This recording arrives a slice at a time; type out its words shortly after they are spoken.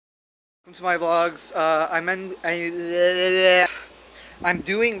To my vlogs. I'm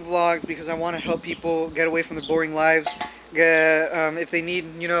doing vlogs because I want to help people get away from their boring lives. If they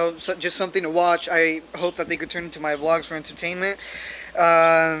need, you know, just something to watch, I hope that they could turn into my vlogs for entertainment.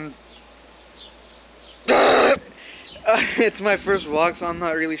 It's my first vlog, so I'm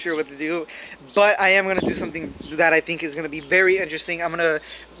not really sure what to do, but I am going to do something that I think is going to be very interesting. I'm going to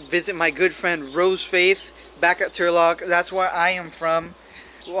visit my good friend Rose Faith back at Turlock. That's where I am from.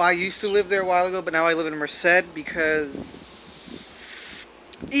 Well, I used to live there a while ago, but now I live in Merced because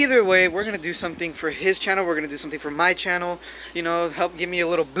either way, we're going to do something for his channel. We're going to do something for my channel, you know, help give me a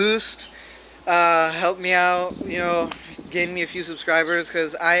little boost, help me out, you know, gain me a few subscribers,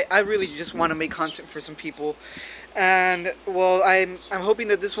 because I really just want to make content for some people. And well, I'm hoping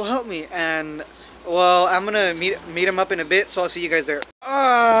that this will help me. And well, I'm gonna meet him up in a bit, so I'll see you guys there.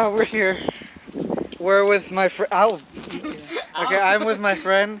 We're here. We're with my friend. Okay, I'm with my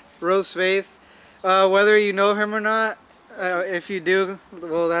friend Rose Faith. Whether you know him or not, if you do,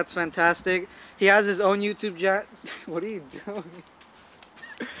 well, that's fantastic. He has his own YouTube channel. What are you doing?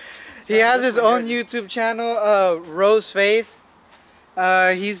 He has his own YouTube channel, Rose Faith.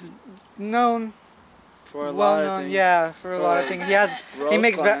 He's known for a lot of things. Yeah, for a lot of things. He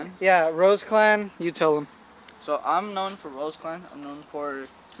makes Rose Clan. You tell him. So I'm known for Rose Clan. I'm known for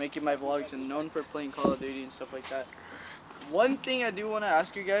making my vlogs and known for playing Call of Duty and stuff like that. One thing I do want to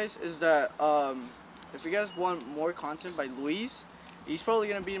ask you guys is that if you guys want more content by Luis, he's probably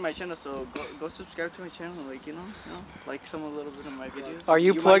gonna be in my channel. So go subscribe to my channel, like you know, like some a little bit of my videos. Are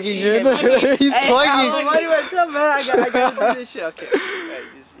you plugging in? He's plugging. What's up, man? I gotta do this shit. Okay.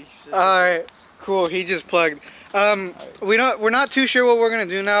 All right. Cool. He just plugged. We're not too sure what we're gonna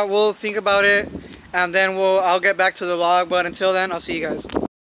do now. We'll think about it, and then I'll get back to the vlog. But until then, I'll see you guys.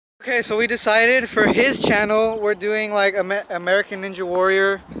 Okay, so we decided for his channel, we're doing like American Ninja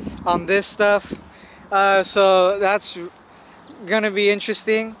Warrior on this stuff. So that's gonna be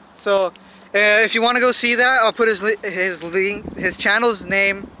interesting. So if you want to go see that, I'll put his channel's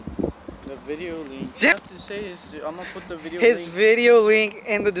name. The video link. I have to say is I'm gonna put the video link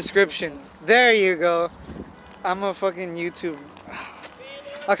in the description. There you go. I'm a fucking YouTube.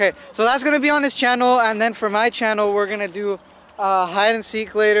 Okay, so that's gonna be on his channel, and then for my channel, we're gonna do hide and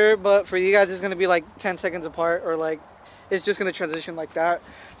seek later. But for you guys, it's gonna be like 10 seconds apart, or like it's just gonna transition like that.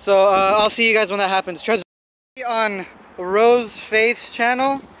 So I'll see you guys when that happens. On Rose Faith's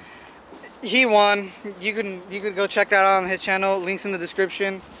channel, he won. You could go check that out on his channel. Links in the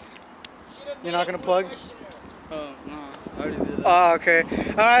description. You're not gonna plug? Oh no, I already did that. Oh, okay.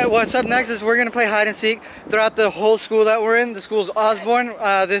 All right. What's up next is we're gonna play hide and seek throughout the whole school that we're in. The school's Osborne.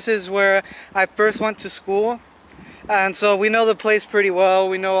 This is where I first went to school, and so we know the place pretty well.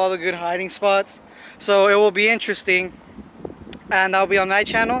 We know all the good hiding spots, so it will be interesting, and that'll be on my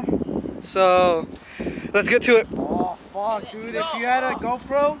channel. So let's get to it. Oh fuck, dude! If you had a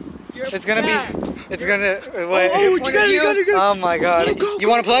GoPro, it's gonna be. It's gonna. Wait. Oh, you got it. Oh my god. You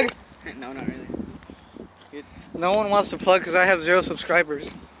want to plug? No, not really. No one wants to plug because I have 0 subscribers.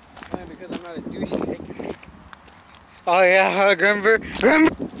 Yeah, because I'm not a douche and take your pick. Oh yeah, Grimber.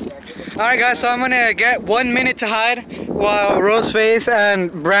 Alright guys, so I'm gonna get 1 minute to hide while Rose Faith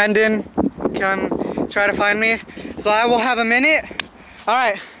and Brandon can try to find me. So I will have a minute.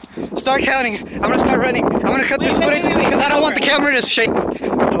 Alright, start counting. I'm gonna start running. I'm gonna cut this footage because I don't want the camera to shake.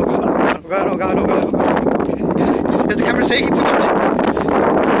 Oh god, oh god, oh god, oh god. Is the camera shaking too much?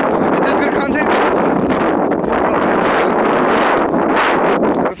 Is this good content?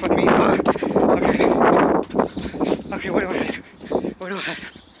 Fuck me. Okay. Okay, what do I hide? What do I hide?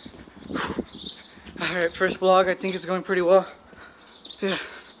 Alright, first vlog. I think it's going pretty well. Yeah.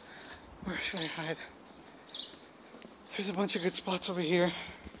 Where should I hide? There's a bunch of good spots over here.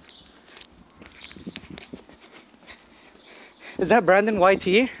 Is that Brandon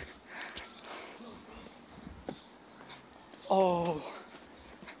YT? Oh.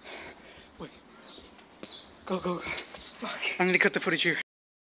 Wait. Go, go, go. Fuck. I need to cut the footage here.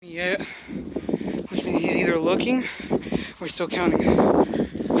 Yeah. Which means he's either looking or still counting.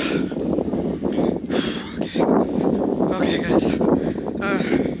 Okay, guys. I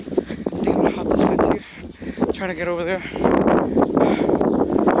think I'm gonna hop this fence here. Try to get over there.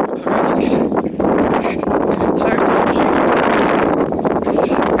 Okay, let's get it. Sorry for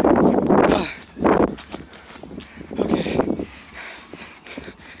okay.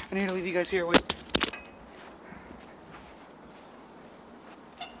 I need to leave you guys here. Wait.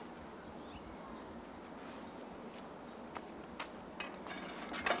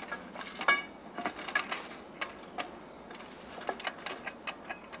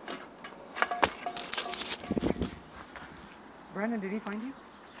 Brandon, did he find you?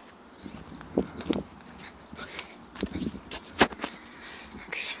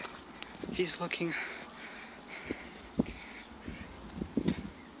 Okay. He's looking.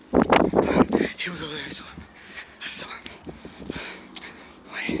 He was over there. I saw him. I saw him.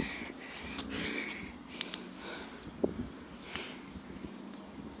 Wait.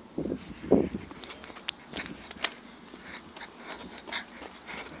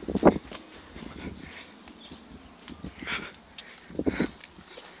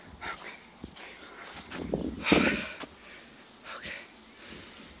 Okay.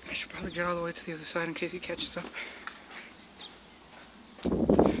 I should probably get all the way to the other side in case he catches up.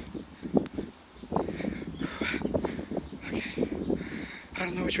 I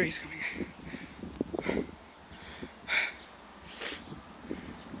don't know which way he's coming.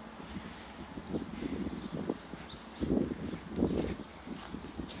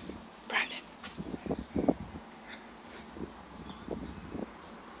 Brandon.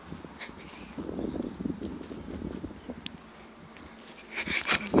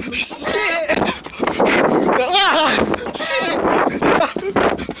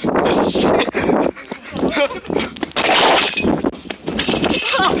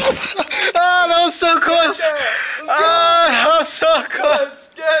 Oh, that was so close! Oh, that was so close!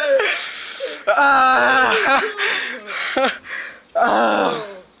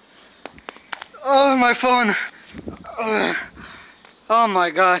 Oh, my phone! Oh my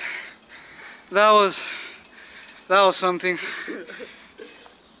God, that was something.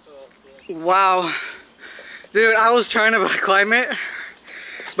 Wow, dude, I was trying to climb it,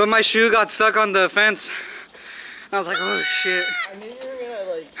 but my shoe got stuck on the fence. I was like, oh shit. I knew you were gonna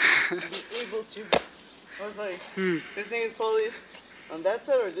like be able to. I was like, this thing is probably on that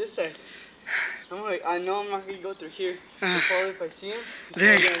side or this side. I'm like, I know I'm not gonna go through here. So probably if I see him,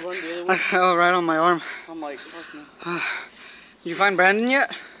 Dang. I'm gonna run the other way. I fell right on my arm. I'm like, fuck no. You find Brandon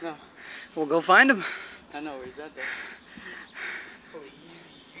yet? No. We'll go find him. I know where he's at though. Oh, easy.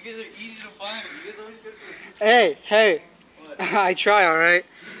 You guys are easy to find. You guys always go to the Hey, hey. What? I try, alright?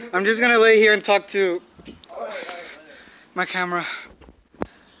 I'm just gonna lay here and talk to my camera.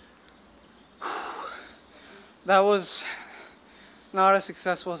 That was not as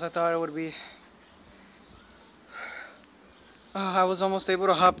successful as I thought it would be. I was almost able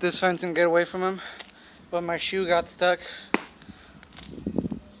to hop this fence and get away from him, but my shoe got stuck.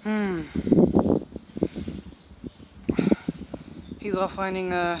 He's off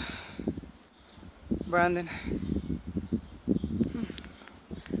finding Brandon.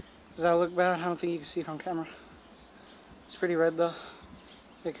 Does that look bad? I don't think you can see it on camera. It's pretty red though.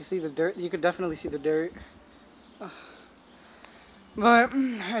 You can see the dirt. You could definitely see the dirt. But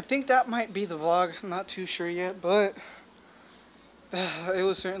I think that might be the vlog. I'm not too sure yet, but it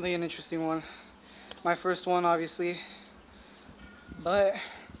was certainly an interesting one. My first one, obviously. But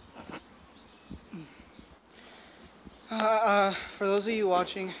for those of you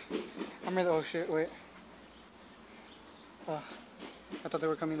watching, I'm in the, oh shit, wait. Oh, I thought they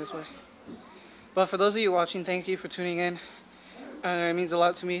were coming this way. But for those of you watching, thank you for tuning in. It means a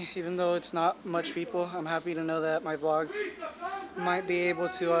lot to me, even though it's not much people. I'm happy to know that my vlogs might be able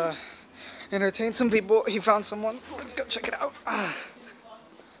to entertain some people. He found someone. Let's go check it out.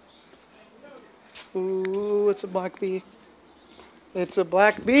 Ooh, it's a black bee. It's a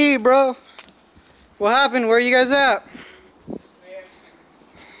black bee, bro. What happened? Where are you guys at?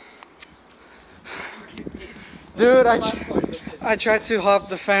 Dude, I tried to hop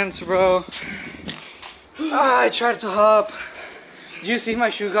the fence, bro. I tried to hop. Did you see my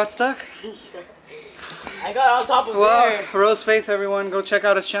shoe got stuck? I got on top of Well, Rose Faith, everyone, go check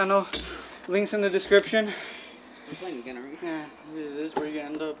out his channel. Links in the description. I'm playing again, right? Yeah. This is where you're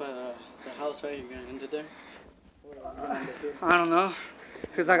gonna end up at the house, right? You're gonna end it there? Or you're gonna end it here? I don't know.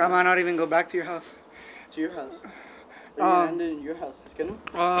 Cause like I might not even go back to your house. To your house? Or you're gonna end it in your house? Can you?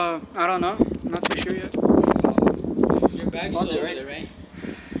 I don't know. I'm not too sure yet. Your bag's still over there, right?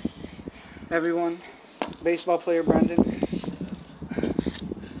 Everyone, baseball player Brandon.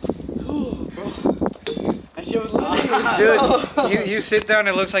 Dude, you sit down,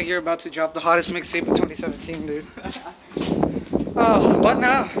 it looks like you're about to drop the hottest mixtape of 2017, dude. Oh, what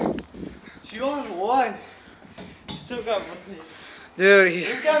now? 2-on-1. You still got one. Dude,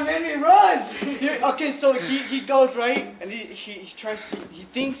 This guy made me run! Okay, so he goes right, and he tries to, he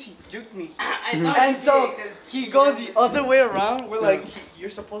thinks he juked me. And so he goes the other way around, where like, you're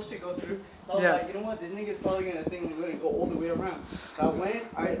supposed to go through. I was Yeah. like, you know what, this nigga's probably gonna think we're gonna go all the way around. So I went,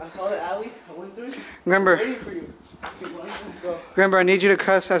 I saw the alley, I went through it. Remember. Waiting for you. Go. Remember, I need you to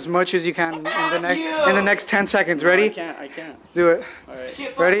cuss as much as you can in the next 10 seconds. Ready? I can't. Do it.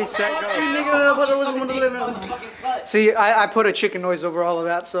 Alright. Ready, set, go. See, I put a chicken noise over all of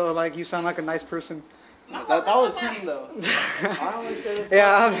that, so like you sound like a nice person. That was him though. I only said it.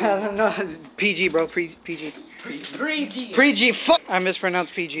 Yeah, no, PG, bro, PG. Pre-G, fuck! I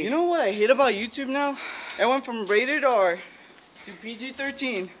mispronounced PG. You know what I hate about YouTube now? It went from rated R to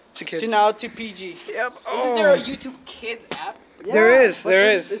PG-13 to kids. to now to PG. Yep. Isn't there a YouTube Kids app? Yeah, There is, but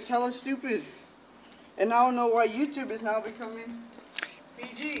there it's, is. It's hella stupid. And I don't know why YouTube is now becoming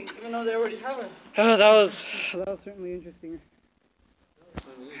PG, even though they already have it. Oh, that was certainly interesting.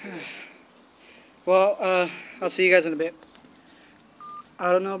 Well, I'll see you guys in a bit.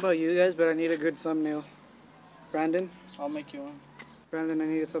 I don't know about you guys, but I need a good thumbnail. Brandon? I'll make you one. Brandon, I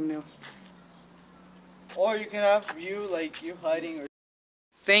need a thumbnail. Or you can have you, like, you hiding or...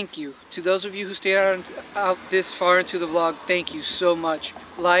 Thank you. To those of you who stayed out this far into the vlog, thank you so much.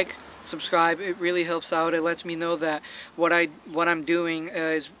 Like, subscribe, it really helps out. It lets me know that what I'm doing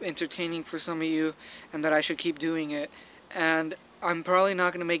is entertaining for some of you and that I should keep doing it. And I'm probably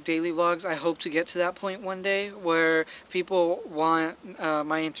not going to make daily vlogs. I hope to get to that point one day where people want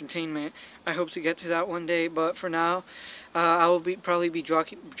my entertainment. I hope to get to that one day, but for now I will probably be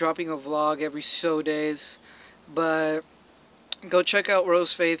dropping a vlog every so days. But go check out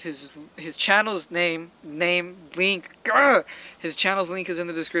Rose Faith. His channel's link. His channel's link is in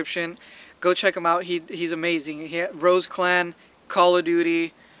the description. Go check him out. He's amazing. Rose Clan, Call of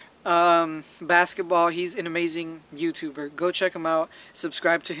Duty, basketball. He's an amazing YouTuber. Go check him out.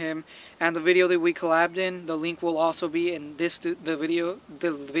 Subscribe to him. And the video that we collabed in, the link will also be in the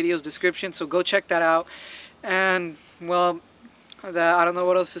video's description. So go check that out. And well, I don't know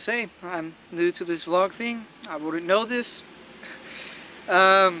what else to say. I'm new to this vlog thing. I wouldn't know this.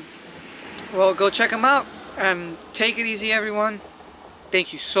 Well, go check them out and take it easy, everyone.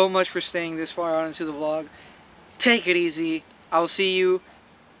 Thank you so much for staying this far on into the vlog. Take it easy. I'll see you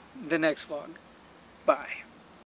the next vlog. Bye.